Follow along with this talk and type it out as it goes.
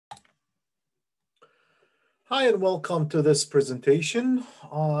Hi, and welcome to this presentation.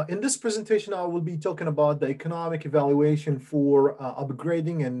 In this presentation, I will be talking about the economic evaluation for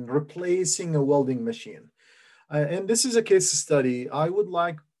upgrading and replacing a welding machine. And this is a case study. I would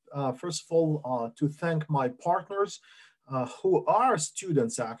like, first of all, to thank my partners who are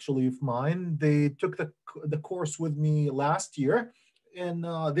students actually of mine. They took the course with me last year and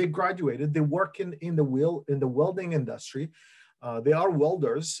they graduated. They work in the welding industry. They are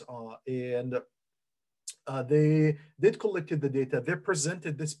welders and they did collected the data. They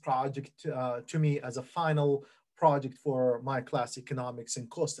presented this project to me as a final project for my class, economics and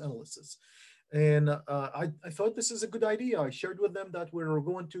cost analysis. And I thought this is a good idea. I shared with them that we were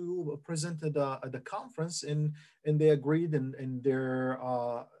going to present at the conference, and they agreed, and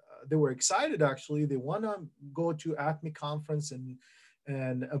they were excited actually. They want to go to ATMAE conference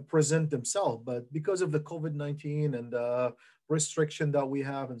and present themselves, but because of the COVID-19 and the restriction that we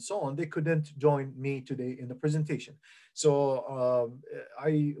have and so on, they couldn't join me today in the presentation. So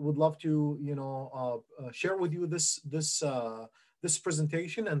I would love to, share with you this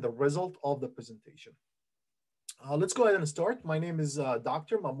presentation and the result of the presentation. Let's go ahead and start. My name is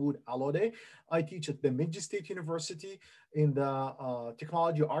Dr. Mahmoud Al-Odeh. I teach at Bemidji State University in the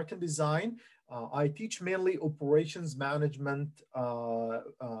Technology, Art and Design. I teach mainly operations management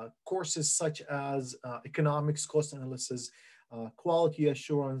courses such as economics, cost analysis, quality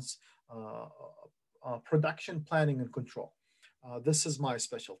assurance, production planning and control. This is my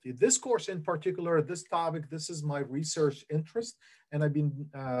specialty. This course in particular, this topic, this is my research interest, and I've been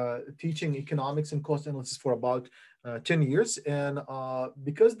teaching economics and cost analysis for about 10 years. And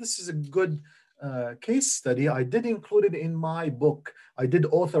because this is a good case study, I did include it in my book. I did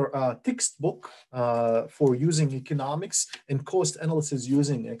author a textbook for using economics and cost analysis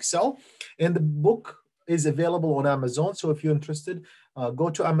using Excel. And the book is available on Amazon. So if you're interested, go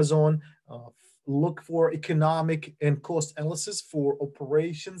to Amazon, look for economic and cost analysis for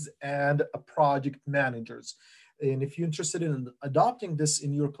operations and project managers. And if you're interested in adopting this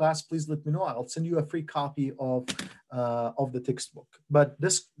in your class, please let me know. I'll send you a free copy of the textbook. But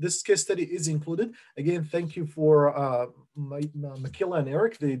this case study is included. Again, thank you for Makila and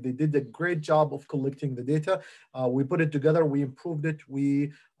Eric. They did a great job of collecting the data. We put it together. We improved it.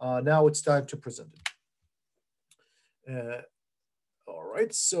 Now it's time to present it. All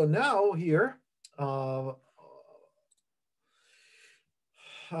right. So now here,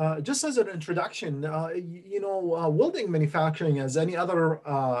 just as an introduction, welding manufacturing, as any other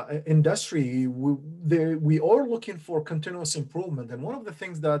industry, we are looking for continuous improvement. And one of the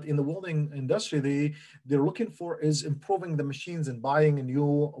things that in the welding industry, they're looking for is improving the machines and buying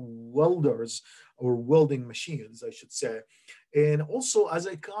new welders or welding machines, I should say. And also as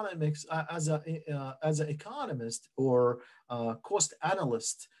economics, as an economist or cost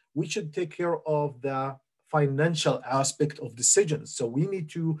analyst, we should take care of the financial aspect of decisions. So we need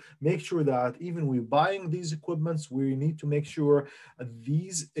to make sure that even we're buying these equipments, we need to make sure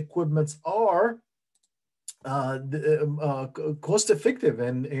these equipments are cost effective,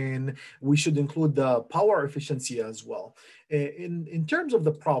 and we should include the power efficiency as well. In terms of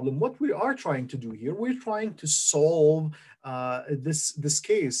the problem, what we are trying to do here, we're trying to solve this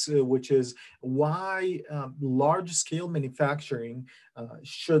case, which is why large scale manufacturing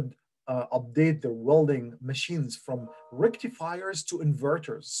should update their welding machines from rectifiers to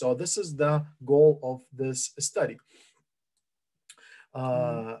inverters. So this is the goal of this study.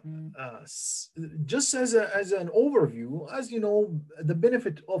 Just as an overview, as you know, the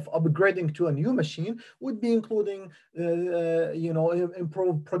benefit of upgrading to a new machine would be including,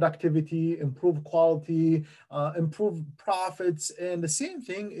 improved productivity, improved quality, improved profits, and the same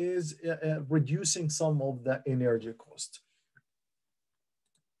thing is reducing some of the energy cost.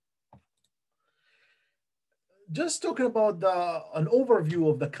 Just talking about an overview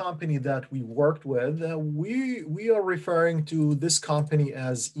of the company that we worked with, we are referring to this company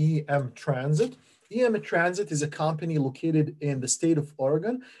as EM Transit. EM Transit is a company located in the state of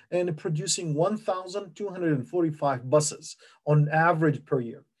Oregon and producing 1,245 buses on average per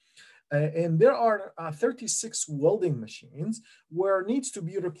year. And there are 36 welding machines where it needs to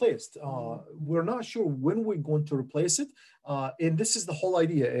be replaced. We're not sure when we're going to replace it. And this is the whole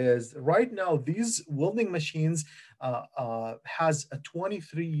idea is right now, these welding machines has a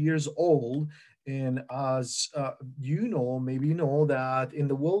 23 years old. And as maybe you know that in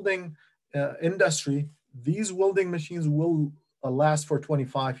the welding industry, these welding machines will last for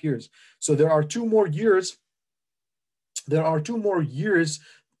 25 years. So there are two more years. There are 2 more years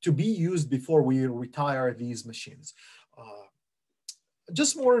to be used before we retire these machines.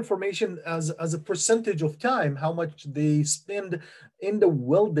 just more information as a percentage of time, how much they spend in the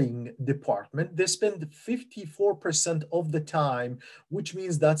welding department. They spend 54% of the time, which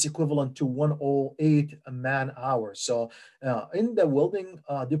means that's equivalent to 108 man hours. So in the welding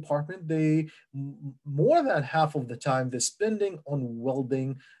department, they more than half of the time they're spending on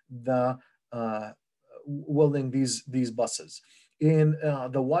welding uh, these buses. In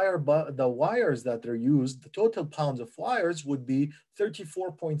the wires that are used, the total pounds of wires would be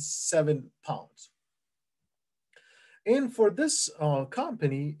 34.7 pounds. And for this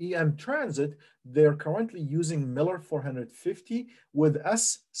company, EM Transit, they're currently using Miller 450 with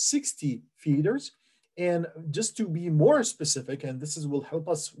S60 feeders. And just to be more specific, and will help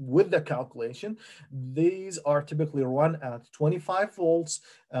us with the calculation, these are typically run at 25 volts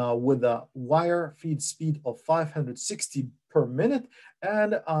with a wire feed speed of 560 per minute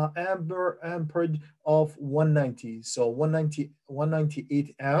and amperage of 190. So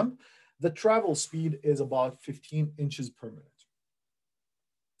 198 amp. The travel speed is about 15 inches per minute.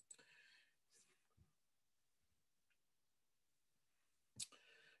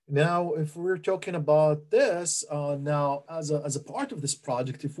 Now, if we're talking about this, now as a part of this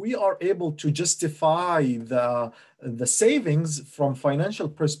project, if we are able to justify the savings from financial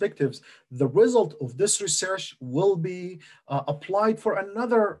perspectives, the result of this research will be applied for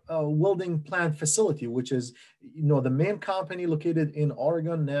another welding plant facility, which is, the main company located in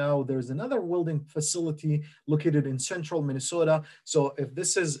Oregon. Now there's another welding facility located in central Minnesota. So if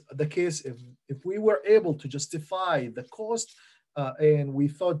this is the case, if we were able to justify the cost, and we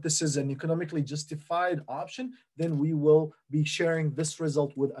thought this is an economically justified option, then we will be sharing this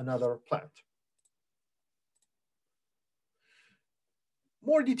result with another plant.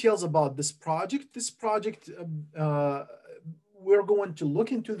 More details about this project. This project, we're going to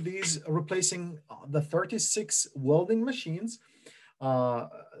look into these replacing the 36 welding machines.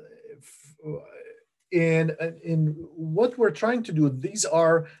 In what we're trying to do, these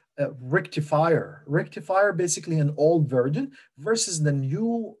are Rectifier. Rectifier, basically an old version versus the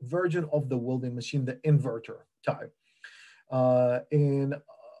new version of the welding machine, the inverter type. And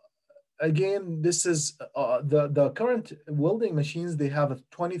again, this is the current welding machines, they have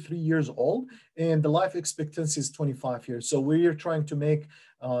 23 years old and the life expectancy is 25 years. So we're trying to make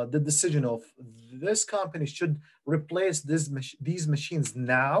the decision of this company should replace these machines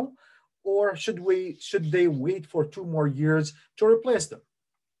now, or should they wait for 2 more years to replace them?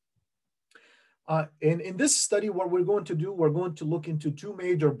 And in this study, what we're going to do, we're going to look into 2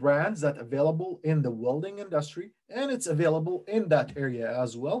 major brands that are available in the welding industry, and it's available in that area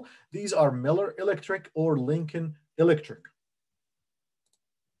as well. These are Miller Electric or Lincoln Electric.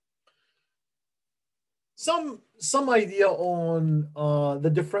 Some idea on the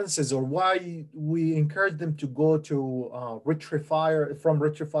differences or why we encourage them to go to from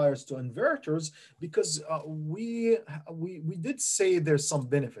rectifiers to inverters, because we did say there's some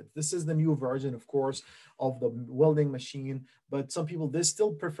benefit. This is the new version, of course, of the welding machine, but some people, they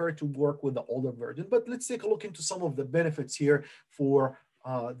still prefer to work with the older version. But let's take a look into some of the benefits here for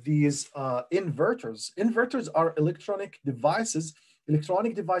these inverters. Inverters are electronic devices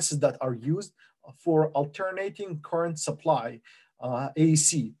that are used for alternating current supply,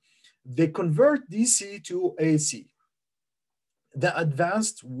 AC. They convert DC to AC. The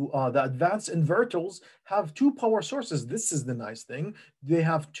advanced inverters have 2 power sources. This is the nice thing. They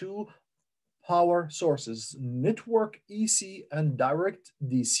have 2 power sources, network EC and direct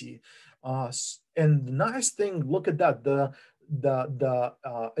DC. And the nice thing, look at that, the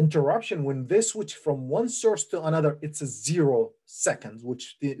interruption when they switch from one source to another, it's a 0 seconds,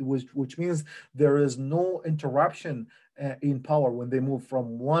 which means there is no interruption in power when they move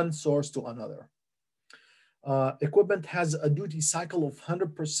from one source to another. Equipment has a duty cycle of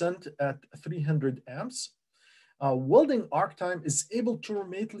 100% at 300 amps. Welding arc time is able to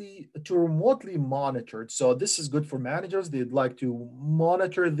remotely monitor it. So this is good for managers. They'd like to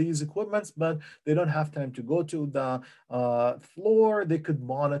monitor these equipments, but they don't have time to go to the floor. They could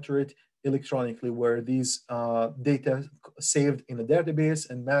monitor it electronically, where these data saved in a database,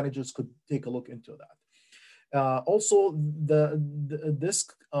 and managers could take a look into that. Also, this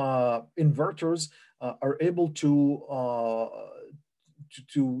inverters are able to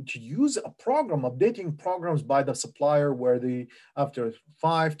use a program, updating programs by the supplier, where they, after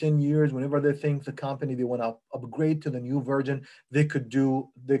 5-10 years, whenever they think the company, they want to upgrade to the new version, they could do.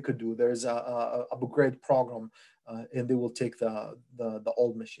 There's a upgrade program, and they will take the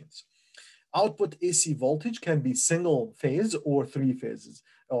old machines. Output AC voltage can be single phase or 3 phases.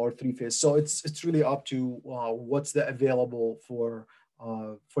 So it's really up to what's the available for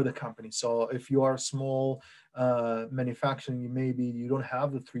for the company. So if you are small manufacturing, maybe you don't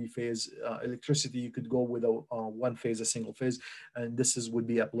have the three-phase electricity, you could go with a one phase, a single phase, and this would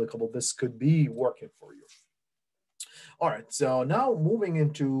be applicable. This could be working for you. All right, so now moving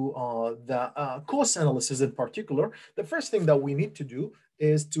into the cost analysis in particular, the first thing that we need to do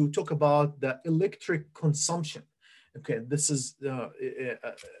is to talk about the electric consumption. Okay, this is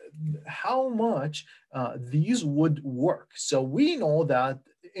how much these would work. So we know that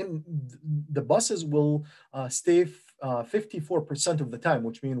in the buses will stay 54% of the time,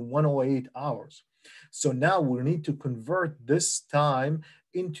 which means 108 hours. So now we need to convert this time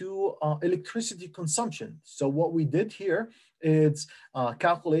into electricity consumption. So what we did here is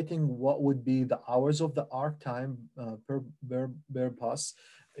calculating what would be the hours of the arc time per bus,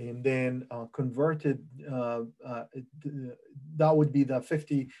 and then converted, that would be the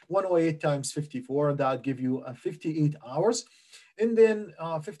 108 times 54, that would give you 58 hours. And then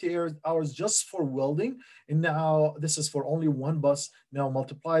 50 hours just for welding. And now this is for only one bus. Now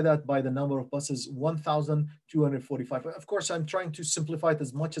multiply that by the number of buses, 1,245. Of course, I'm trying to simplify it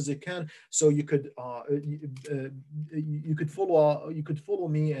as much as I can, so you could follow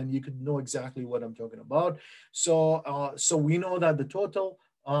me and you could know exactly what I'm talking about. So so we know that the total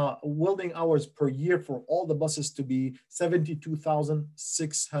welding hours per year for all the buses to be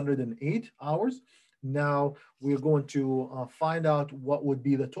 72,608 hours. Now we're going to find out what would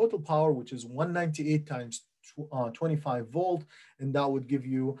be the total power, which is 198 times 25 volt, and that would give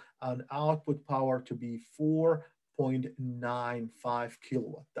you an output power to be 4.95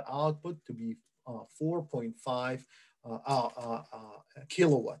 kilowatt. The output to be 4.5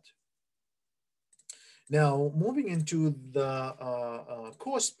 kilowatt. Now, moving into the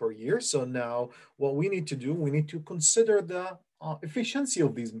cost per year. So now what we need to do, we need to consider the efficiency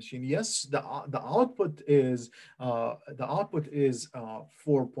of these machines. Yes, the output is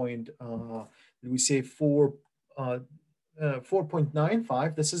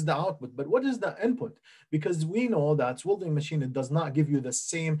 4.95. This is the output, but what is the input? Because we know that welding machine, it does not give you the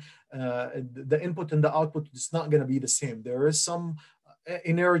same, the input and the output is not going to be the same. There is some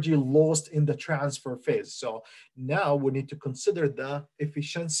energy lost in the transfer phase. So now we need to consider the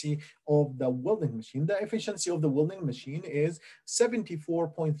efficiency of the welding machine. The efficiency of the welding machine is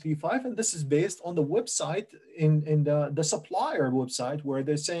 74.35, and this is based on the website in the supplier website, where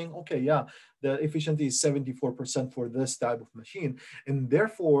they're saying, okay, yeah, the efficiency is 74% for this type of machine, and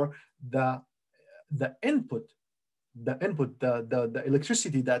therefore the input, the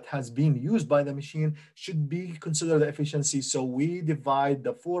electricity that has been used by the machine should be considered the efficiency. So we divide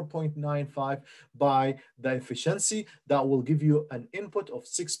the 4.95 by the efficiency. That will give you an input of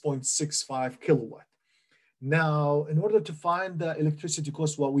 6.65 kilowatt. Now, in order to find the electricity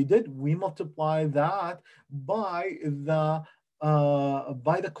cost, what we did, we multiply that by the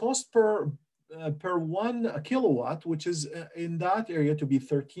cost per 1 kilowatt, which is in that area to be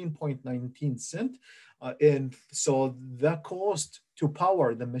 13.19 cent. And so the cost to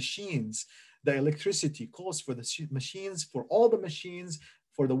power the machines, the electricity cost for the machines, for all the machines,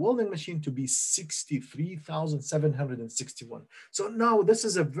 for the welding machine to be 63,761. So now this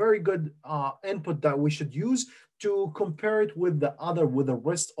is a very good input that we should use to compare it with the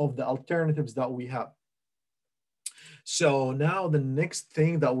rest of the alternatives that we have. So now the next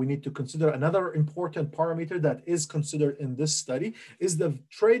thing that we need to consider, another important parameter that is considered in this study, is the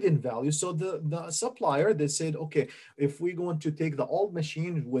trade-in value. So the supplier, they said, okay, if we're going to take the old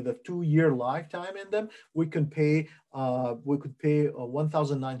machine with a 2-year lifetime in them, we could pay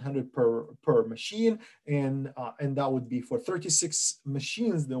 1,900 per machine, and that would be for 36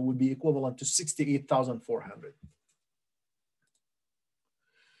 machines, that would be equivalent to 68,400.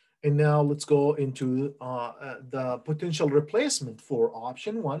 And now let's go into the potential replacement for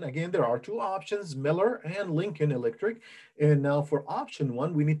option one. Again, there are two options, Miller and Lincoln Electric. And now for option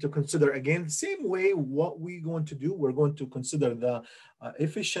one, we need to consider, again, the same way what we're going to do. We're going to consider the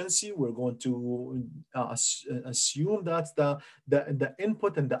efficiency. We're going to assume that's the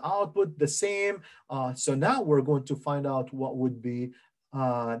input and the output the same. So now we're going to find out what would be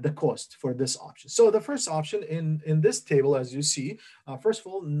the cost for this option. So the first option in this table, as you see, first of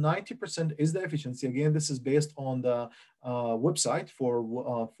all, 90% is the efficiency. Again, this is based on the website for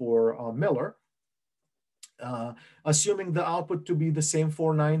Miller. Assuming the output to be the same,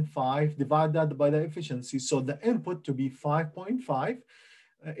 495, divide that by the efficiency. So the input to be 5.5,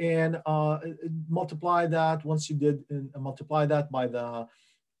 and multiply that, once you did, multiply that by the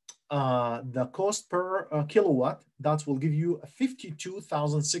cost per kilowatt, that will give you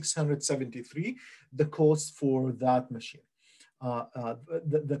 52,673, the cost for that machine.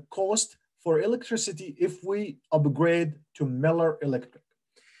 The cost for electricity if we upgrade to Miller Electric.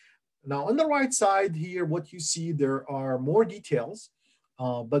 Now, on the right side here, what you see, there are more details,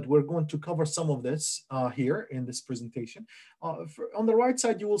 but we're going to cover some of this here in this presentation. On the right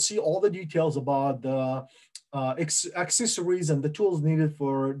side, you will see all the details about the accessories and the tools needed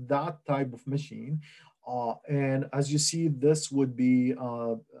for that type of machine. And as you see, this would be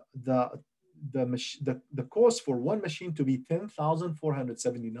the cost for one machine to be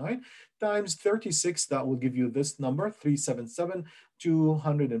 10,479 times 36. That will give you this number,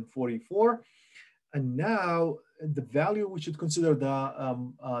 377,244. And now the value, we should consider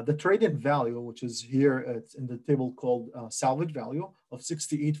the trade-in value, which is here, it's in the table called salvage value of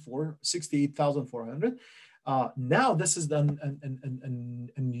 68,400. Now this is a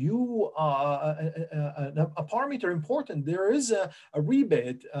new a parameter important. There is a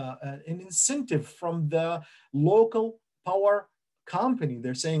rebate, an incentive from the local power company.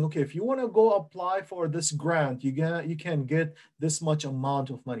 They're saying, okay, if you want to go apply for this grant, you can get this much amount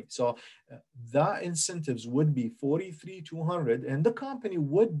of money. So the incentives would be 43,200, and the company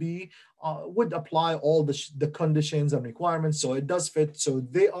would apply all the conditions and requirements, so it does fit. So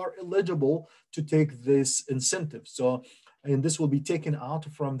they are eligible to take this incentive. So, and this will be taken out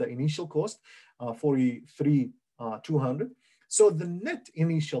from the initial cost, 43,200. So the net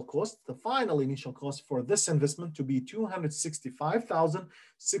initial cost, the final initial cost for this investment to be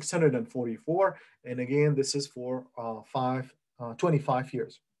 265,644. And again, this is for 25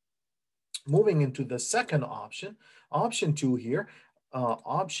 years. Moving into the second option, option 2 here.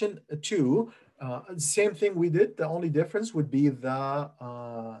 Option 2, same thing we did. The only difference would be the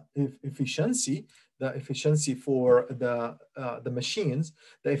efficiency. The efficiency for the machines,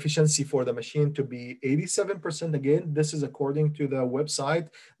 the efficiency for the machine to be 87%. Again, this is according to the website,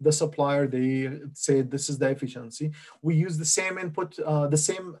 the supplier, they say this is the efficiency. We use the same input, the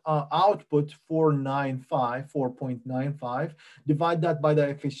same output, 4.95, divide that by the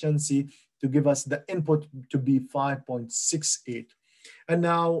efficiency to give us the input to be 5.68. And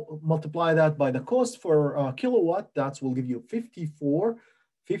now multiply that by the cost for kilowatt, that will give you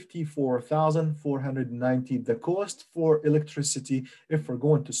 54,490, the cost for electricity if we're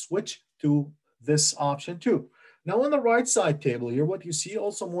going to switch to this option 2. Now on the right side table here, what you see,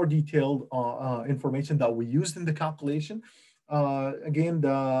 also more detailed information that we used in the calculation. Again,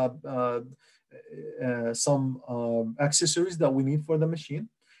 some accessories that we need for the machine.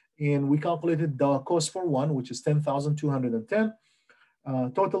 And we calculated the cost for one, which is 10,210.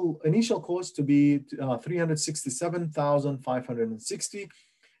 Total initial cost to be 367,560.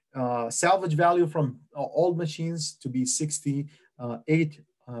 Salvage value from old machines to be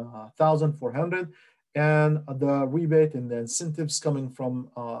 68,400, and the rebate and the incentives coming from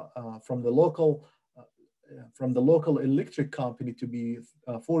the local electric company to be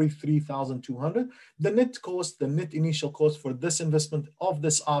 43,200. The net cost, the net initial cost for this investment of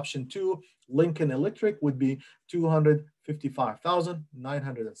this option 2, Lincoln Electric, would be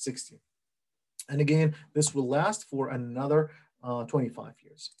 255,960. And again, this will last for another 25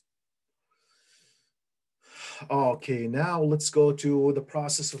 years. Okay, now let's go to the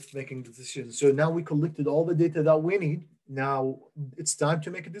process of making the decision. So now we collected all the data that we need. Now it's time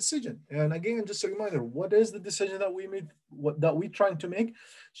to make a decision. And again, just a reminder, what is the decision that we made, that we're trying to make?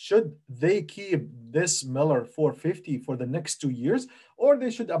 Should they keep this Miller 450 for the next 2 years, or they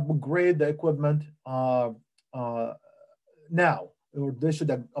should upgrade the equipment now? Or they should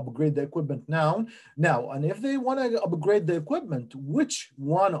upgrade the equipment now. And if they want to upgrade the equipment, which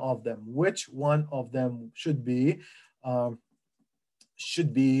one of them should be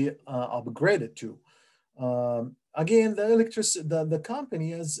upgraded to? Again, the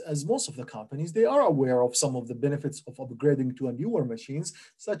company, as most of the companies, they are aware of some of the benefits of upgrading to a newer machines,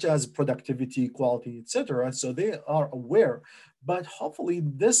 such as productivity, quality, etc. So they are aware, but hopefully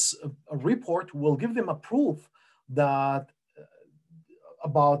this report will give them a proof that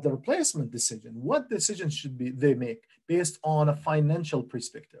about the replacement decision. What decision should they make based on a financial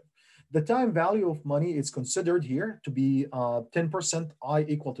perspective? The time value of money is considered here to be 10%, I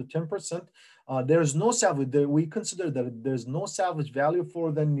equal to 10%. There's no salvage. We consider that there's no salvage value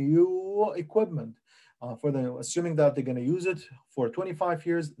for the new equipment. Assuming that they're going to use it for 25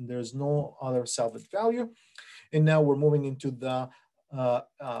 years, there's no other salvage value. And now we're moving into the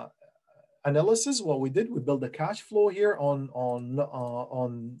analysis. What we did, we built a cash flow here on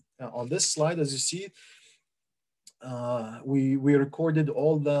this slide. As you see, we recorded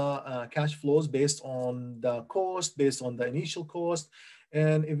all the cash flows based on the cost, based on the initial cost,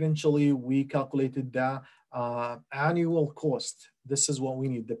 and eventually we calculated the annual cost. This is what we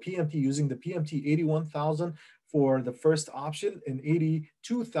need. The PMT, using the PMT 81,000 for the first option and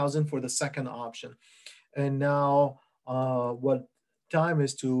 82,000 for the second option. And now what time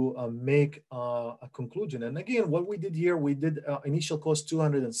is to make a conclusion. And again, what we did here, we did initial cost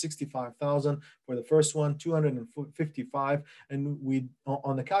 265,000 for the first one, 255, and we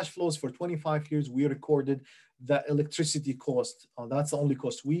on the cash flows for 25 years, we recorded the electricity cost. That's the only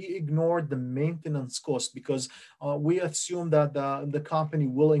cost. We ignored the maintenance cost because we assume that the company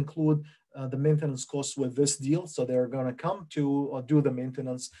will include the maintenance costs with this deal. So they're going to come to do the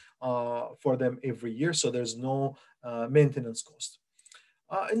maintenance for them every year. So there's no maintenance cost.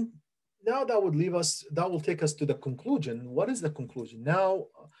 And now that would leave us, that will take us to the conclusion. What is the conclusion? Now,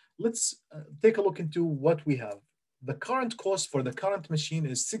 let's take a look into what we have. The current cost for the current machine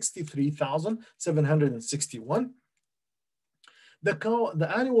is 63,761. The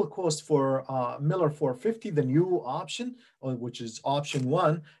annual cost for Miller 450, the new option, which is option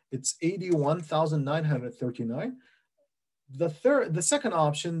one, it's 81,939. The second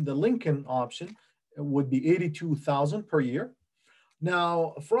option, the Lincoln option, would be 82,000 per year.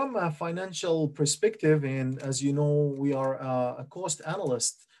 Now, from a financial perspective, and as you know, we are a cost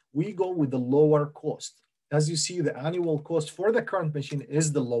analyst, we go with the lower cost. As you see, the annual cost for the current machine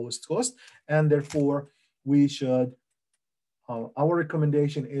is the lowest cost, and therefore we should, our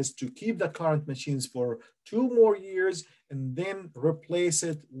recommendation is to keep the current machines for 2 more years and then replace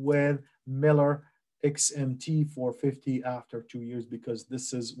it with Miller XMT 450 after 2 years, because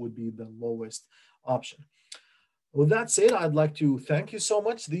this would be the lowest option. With that said, I'd like to thank you so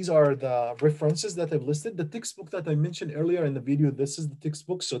much. These are the references that I've listed. The textbook that I mentioned earlier in the video, this is the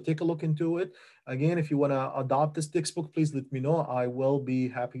textbook, so take a look into it. Again, if you want to adopt this textbook, please let me know. I will be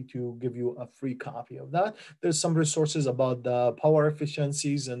happy to give you a free copy of that. There's some resources about the power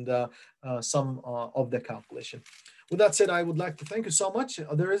efficiencies and some of the calculation. With that said, I would like to thank you so much.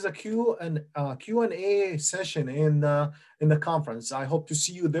 There is a Q&A session in the conference. I hope to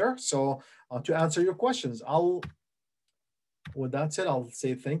see you there. So to answer your questions, with that said, I'll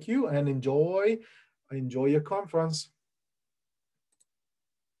say thank you and enjoy your conference.